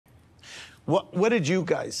What did you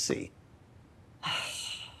guys see?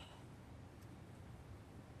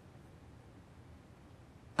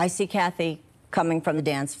 I see Kathy coming from the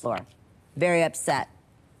dance floor, very upset.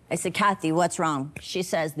 I said, Kathy, what's wrong? She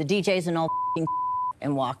says, the DJ's an old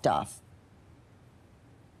and walked off.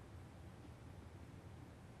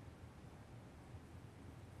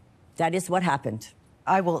 That is what happened.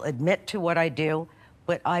 I will admit to what I do,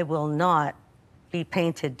 but I will not be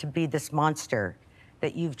painted to be this monster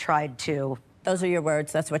that you've tried to. Those are your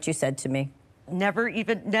words. That's what you said to me. Never,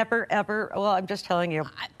 ever. Well, I'm just telling you.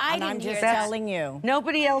 I'm just telling you.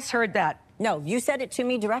 Nobody else heard that. No, you said it to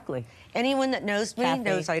me directly. Anyone that knows me Kathy,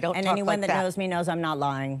 knows I don't talk like that. And anyone that knows me knows I'm not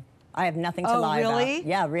lying. I have nothing to lie about. Oh, really?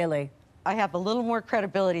 Yeah, really. I have a little more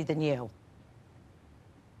credibility than you.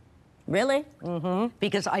 Really? Mm-hmm.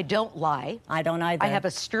 Because I don't lie. I don't either. I have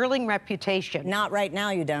a sterling reputation. Not right now,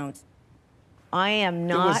 you don't. I am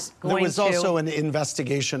not going to... There was also an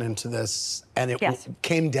investigation into this, and it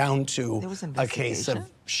came down to a case of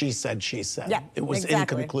she said, she said. Yeah, it was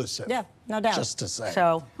inconclusive. Yeah, no doubt. Just to say.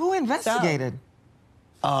 So who investigated?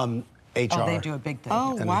 HR. Oh, they do a big thing.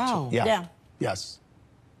 Oh, wow. Yeah. Yes.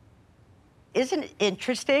 Isn't it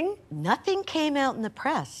interesting? Nothing came out in the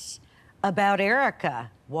press about Erika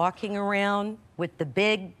walking around with the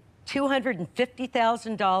big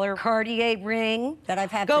 $250,000 Cartier ring that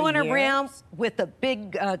I've had going for years. around with a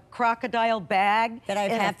big crocodile bag that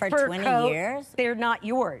I've and had a for fur 20 coat. years. They're not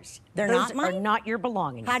yours. They're Those not mine? are not your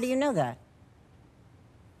belongings. How do you know that?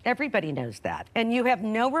 Everybody knows that. And you have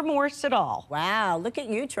no remorse at all. Wow, look at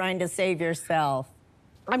you trying to save yourself.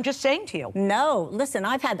 I'm just saying to you. No, listen,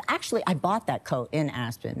 actually, I bought that coat in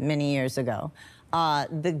Aspen many years ago.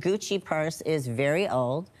 The Gucci purse is very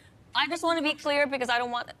old. I just want to be clear because I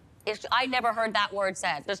don't want... I never heard that word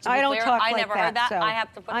said. Just to be I don't clear, talk I like never that, heard that. so I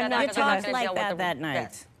have to put that out You because I'm not talked going to deal like with that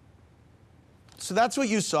night. So that's what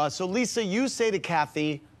you saw. So Lisa, you say to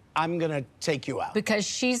Kathy, I'm gonna take you out. Because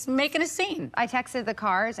she's making a scene. I texted the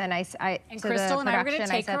cars and I And to Crystal the and I were gonna production,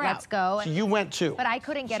 take I said, her let's out. go. So you went too. But I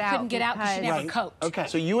couldn't get She out. couldn't get out because she didn't have a coat. Okay,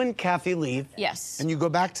 so you and Kathy leave. Yes. And you go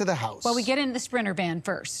back to the house. Well, we get in the Sprinter van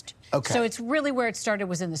first. Okay. So it's really where it started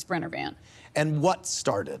was in the Sprinter van. And what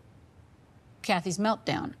started? Kathy's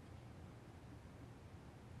meltdown.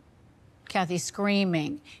 Kathy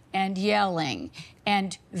screaming and yelling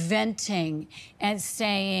and venting and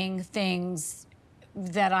saying things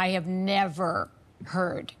that I have never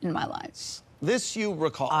heard in my life. This you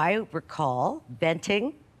recall? I recall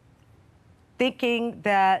venting, thinking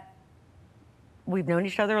that we've known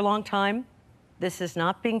each other a long time. This is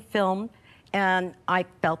not being filmed. And I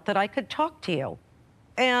felt that I could talk to you.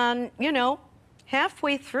 And, you know,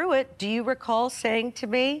 halfway through it, do you recall saying to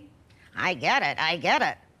me, I get it, I get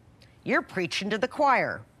it. You're preaching to the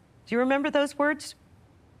choir. Do you remember those words?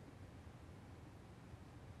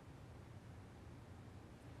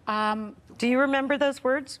 Do you remember those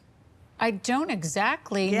words? I don't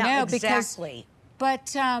exactly know exactly. But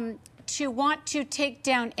to want to take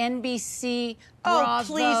down NBC, Oh,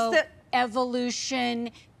 Bravo, please, Evolution,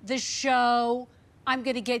 the show, I'm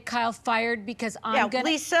going to get Kyle fired because I'm going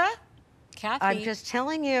to... Lisa, Kathy, I'm just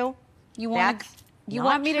telling you. you want that's you not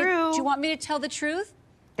want me true. to? Do you want me to tell the truth?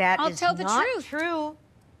 That I'll is tell the not truth. true.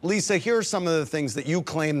 Lisa, here are some of the things that you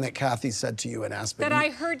claim that Kathy said to you in Aspen. That I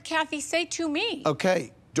heard Kathy say to me.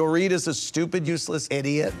 Okay, Dorit is a stupid, useless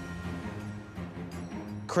idiot.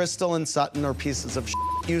 Crystal and Sutton are pieces of shit.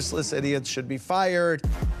 Useless idiots should be fired.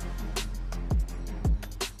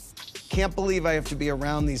 Can't believe I have to be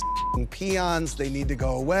around these peons. They need to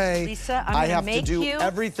go away. Lisa, I'm I gonna have make to do you-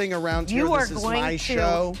 everything around here. You are This is going my to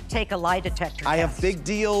show. take a lie detector I have test. big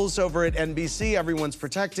deals over at NBC. Everyone's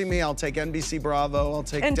protecting me. I'll take NBC Bravo. I'll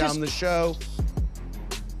take down the show.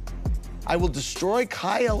 I will destroy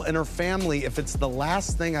Kyle and her family if it's the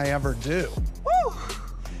last thing I ever do. Woo!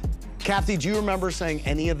 Kathy, do you remember saying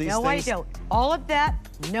any of these things? No, I don't. All of that,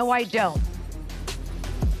 no, I don't.